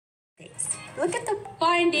Look at the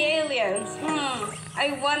find the aliens.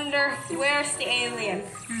 I wonder where's the alien.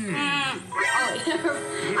 Oh,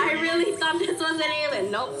 I really thought this was an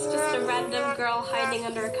alien. Nope, it's just a random girl hiding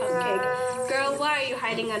under a cupcake. Girl, why are you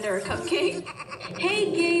hiding under a cupcake?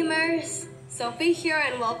 Hey gamers, Sophie here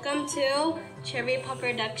and welcome to Cherry Pop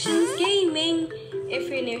Productions Gaming. If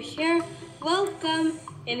you're new here, welcome.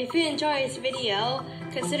 And if you enjoy this video,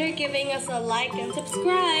 consider giving us a like and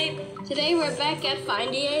subscribe. Today we're back at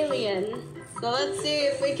Find the Alien. So let's see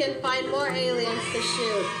if we can find more aliens to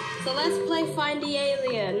shoot. So let's play Find the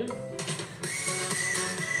Alien.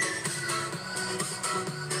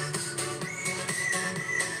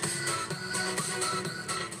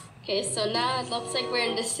 Okay, so now it looks like we're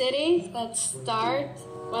in the city. Let's start.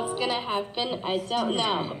 What's gonna happen? I don't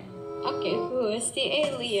know. Okay, who is the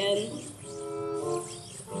alien?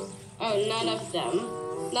 Oh, none of them.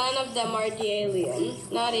 None of them are the alien.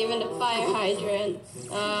 Not even the fire hydrant.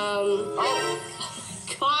 Oh my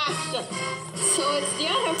gosh! So it's the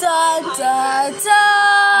other dun, dun,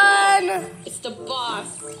 dun. It's the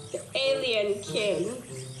boss, the alien king.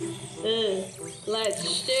 Let's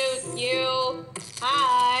shoot you.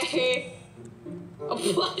 Hi. Oh,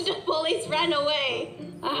 the police ran away.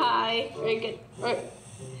 Hi. Very good.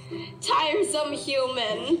 Tiresome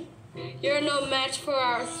human. You're no match for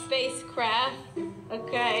our spacecraft.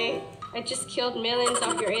 Okay. I just killed millions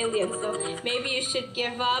of your aliens, so maybe you should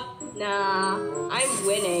give up. Nah, I'm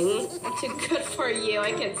winning. I'm too good for you.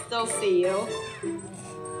 I can still see you.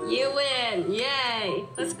 You win. Yay.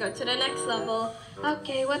 Let's go to the next level.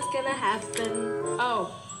 Okay, what's gonna happen? Oh,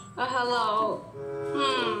 hello.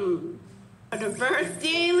 Are the birds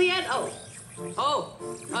the alien?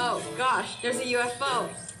 Oh, gosh, there's a UFO.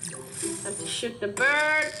 Have to shoot the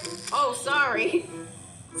bird. Oh, sorry.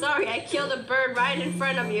 Sorry, I killed a bird right in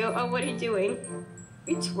front of you. Oh, what are you doing?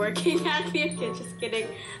 You're twerking at me? Okay, just kidding.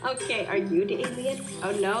 Okay, are you the alien?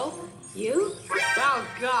 Oh, no? You? Oh,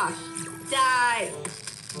 gosh. Die.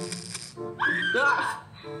 Ah.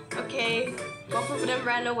 Okay, both of them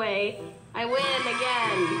ran away. I win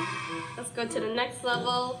again. Let's go to the next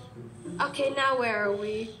level. Okay, now where are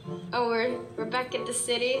we? Oh, we're back at the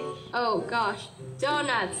city. Oh gosh,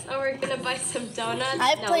 donuts. Oh, we're gonna buy some donuts.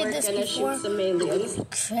 I've played this before. We're gonna shoot some aliens.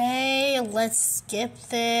 Okay, let's skip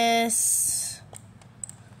this.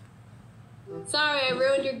 Sorry, I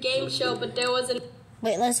ruined your game show, but there wasn't.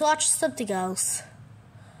 Wait, let's watch something else.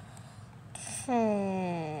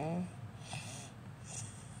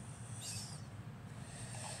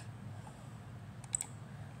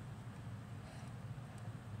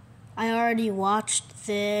 I already watched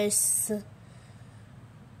this.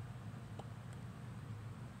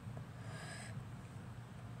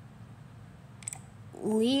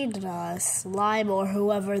 Lead us, Lime or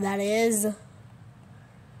whoever that is.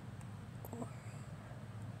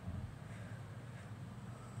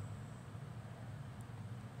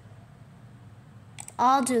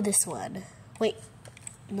 I'll do this one. Wait.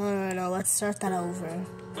 No. Let's start that over.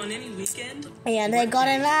 On any weekend, and I got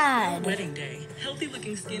an ad. Wedding day. Healthy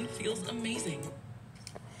looking skin feels amazing.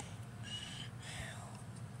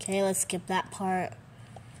 Okay, let's skip that part.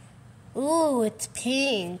 Ooh, it's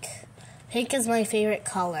pink. Pink is my favorite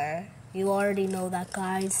color. You already know that,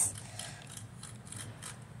 guys.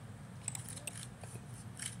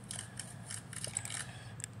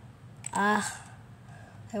 I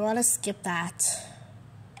want to skip that.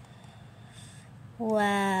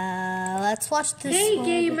 Well, let's watch this one.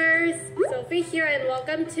 Hey gamers, Sophie here and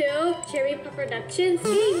welcome to Cherry Pop Productions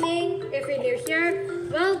Gaming. If you're new here,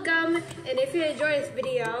 welcome. And if you enjoy this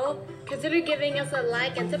video, consider giving us a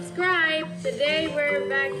like and subscribe. Today we're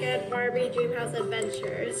back at Barbie Dreamhouse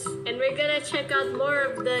Adventures. And we're gonna check out more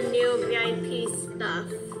of the new VIP stuff.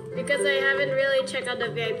 Because I haven't really checked out the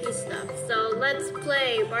VIP stuff. So let's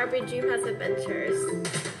play Barbie Dreamhouse Adventures.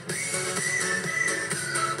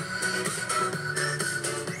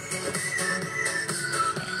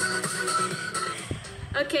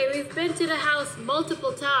 Okay, we've been to the house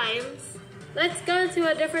multiple times. Let's go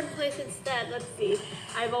to a different place instead. Let's see.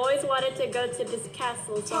 I've always wanted to go to this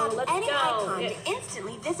castle, so let's go. Icon to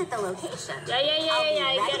instantly visit the location. Yeah.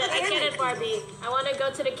 I get it, Barbie. I want to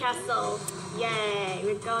go to the castle. Yay,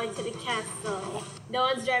 we're going to the castle. No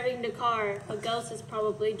one's driving the car. A ghost is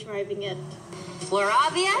probably driving it.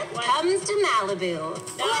 Floravia comes to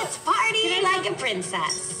Malibu. No. Let's party like a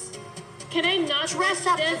princess. Can I not dress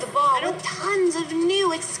up to the ball with tons of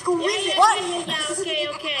new exquisite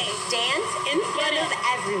okay. Dance in front of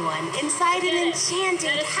everyone inside an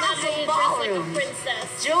enchanting castle ballroom. Like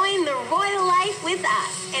Join the royal life with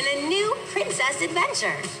us in a new princess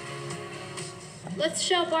adventure. Let's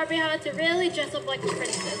show Barbie how to really dress up like a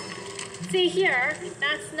princess. See here,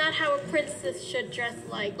 that's not how a princess should dress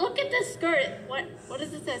like. Look at this skirt. What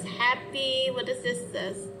does it says? Happy. What does this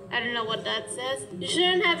says? I don't know what that says. You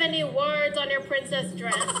shouldn't have any words on your princess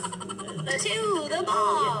dress. To the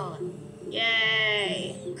ball.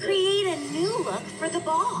 Yay. Create a new look for the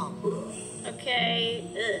ball. Okay.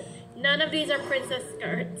 Ugh. None of these are princess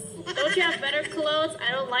skirts. Don't you have better clothes?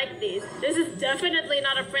 I don't like these. This is definitely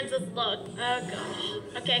not a princess look. Oh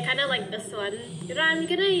gosh. Okay, I kind of like this one. You know, I'm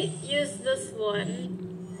gonna use this one.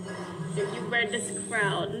 You wear this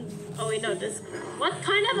crown. Oh, wait, no, this crown. What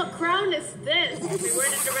kind of a crown is this? Where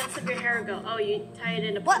did the rest of your hair go? Oh, you tie it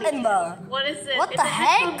in a What in the? What is it? What It's the a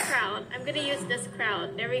headphone heck? crown. I'm gonna use this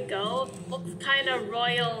crown. There we go. Looks kind of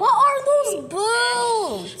royal. What are those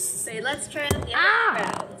boots? Wait, let's try out the other Ah!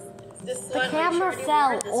 crowns. This The one, camera I'm sure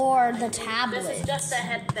fell, you wore this or the This tablet. is just a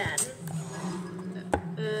headband.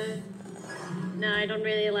 No, I don't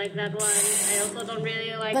really like that one. I also don't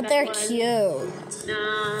really like But that they're one. cute.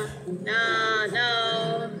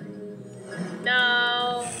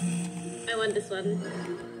 No. I want this one.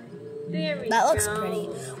 There we That looks go. pretty.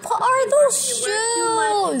 What are those You wear too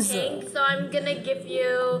much shoes? pink, so I'm gonna give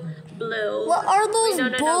you blue. What are Wait, those no,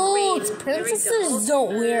 boots? green. There we Princesses go.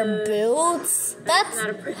 don't wear boots. That's. not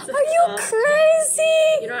a princess Are you top.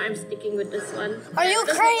 crazy? You know, I'm sticking with this one. Are you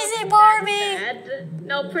This crazy, one Barbie? bad.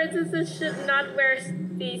 No, princesses should not wear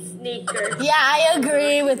these sneakers. Yeah, I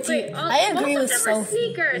agree with you. Wait, I agree with most of them are Sophie.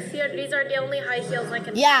 sneakers. Here, these are the only high heels I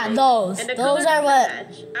can Yeah, find. those. And the Those colors are don't what-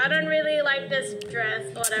 match. I don't really like this dress.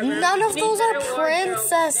 Whatever. None of Needs those are better wardrobe.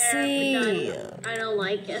 princessy. There, we're done. I don't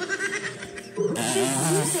like it.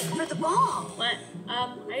 Music for the ball. What?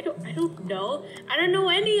 I don't know. I don't know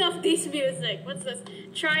any of these music. What's this?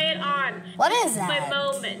 Try it on. What is My that?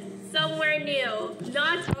 moment. Somewhere new.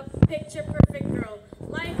 Not a picture perfect girl.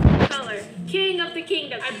 Life color. King of the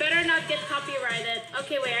kingdom. I better not get copyrighted.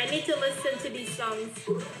 Okay, wait. I need to listen to these songs.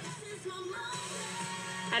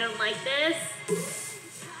 I don't like this.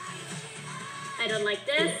 I don't like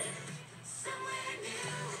this.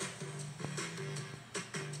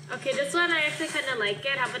 Okay, this one I actually kind of like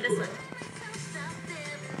it. How about this one?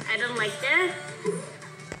 I don't like this.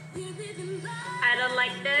 I don't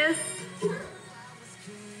like this.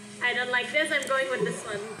 I don't like this. I'm going with this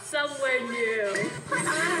one. Somewhere new. Put on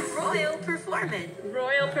a royal performance.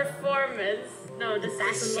 Royal performance. No, this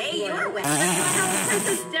doesn't look Sashay your royal. way. This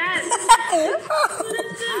is dance. What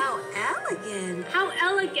is this? How elegant. How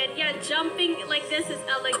elegant. Yeah, jumping like this is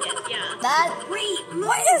elegant. Yeah. That. Great.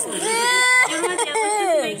 What is You know what? Yeah, let's just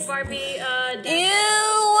make this? Barbie Ew,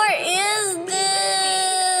 dance. what is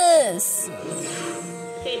this?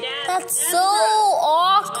 Okay, dance. That's dance, so bro.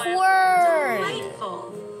 awkward. Delightful.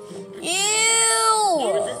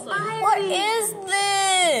 Ew. This one. What is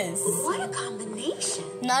this? What a combination.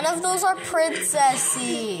 None of those are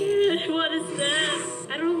princessy. What is this?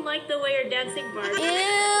 I don't like the way you're dancing, Barbie.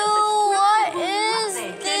 Ew, what is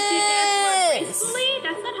Can't you dance more this? gracefully?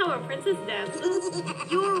 That's not how a princess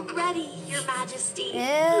dances. You're ready, Your Majesty.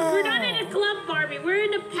 We're not in Ew. a club, Barbie. We're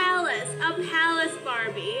in a palace. A palace,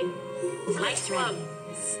 Barbie. Like Lights club. ready.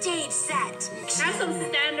 Stage set. Have some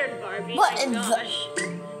standard, Barbie. What My in the- gosh.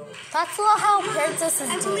 That's not how princesses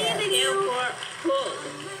I do believe it. in you.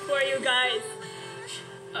 Who are you guys?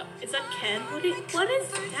 Is that Ken? What is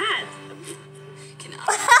that?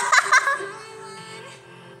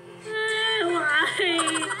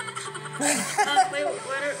 Why? Wait,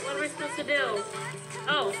 what are we supposed to do?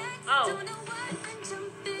 Oh.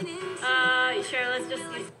 Sure, let's just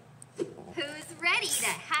use... Who's ready to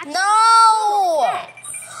hatch? No!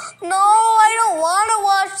 No, I don't want to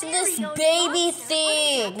watch this baby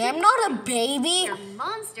thing. I'm not a baby. Your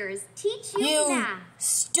monsters teach you You now.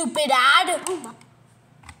 stupid ad.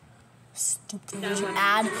 Stupid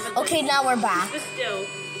ad. Okay, now we're back. This still.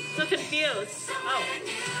 So confused. Oh.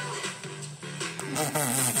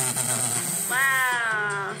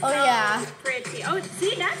 Wow. Oh, so yeah. Pretty. Oh,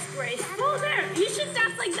 see, that's graceful there. You should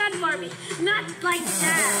dance like that, Barbie. Not like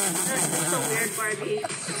that. That's so weird, Barbie.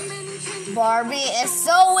 Barbie is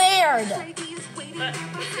so weird.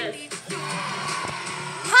 What's this?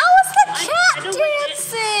 How is the I cat don't like it.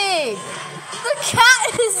 dancing? The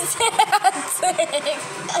cat is dancing.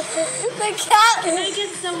 The cat Can I is... get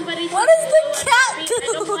somebody to What is the boo? cat I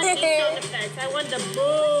don't want these doing? sound effects. I want the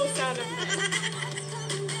boo sound effects.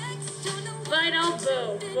 Final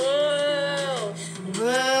boo. Boo. Boo.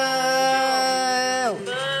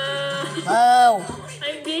 Boo. Oh.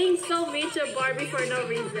 I'm being so mean to Barbie for no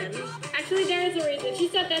reason. Actually, there is a reason.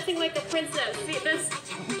 She's not dancing like a princess. See, this...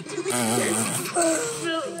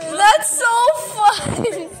 That's so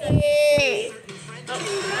funny. Oh,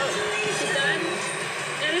 she's done.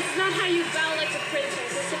 Yeah, this is not how you bow like a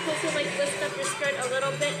princess. You're supposed to like lift up your skirt a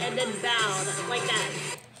little bit and then bow like that.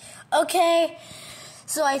 Okay,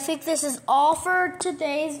 so I think this is all for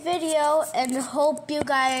today's video, and hope you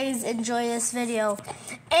guys enjoy this video.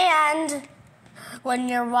 And when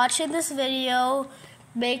you're watching this video,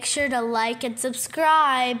 make sure to like and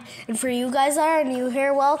subscribe. And for you guys that are new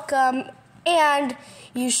here, welcome. And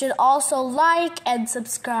you should also like and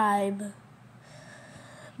subscribe.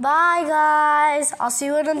 Bye, guys. I'll see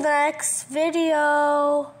you in the next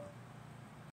video.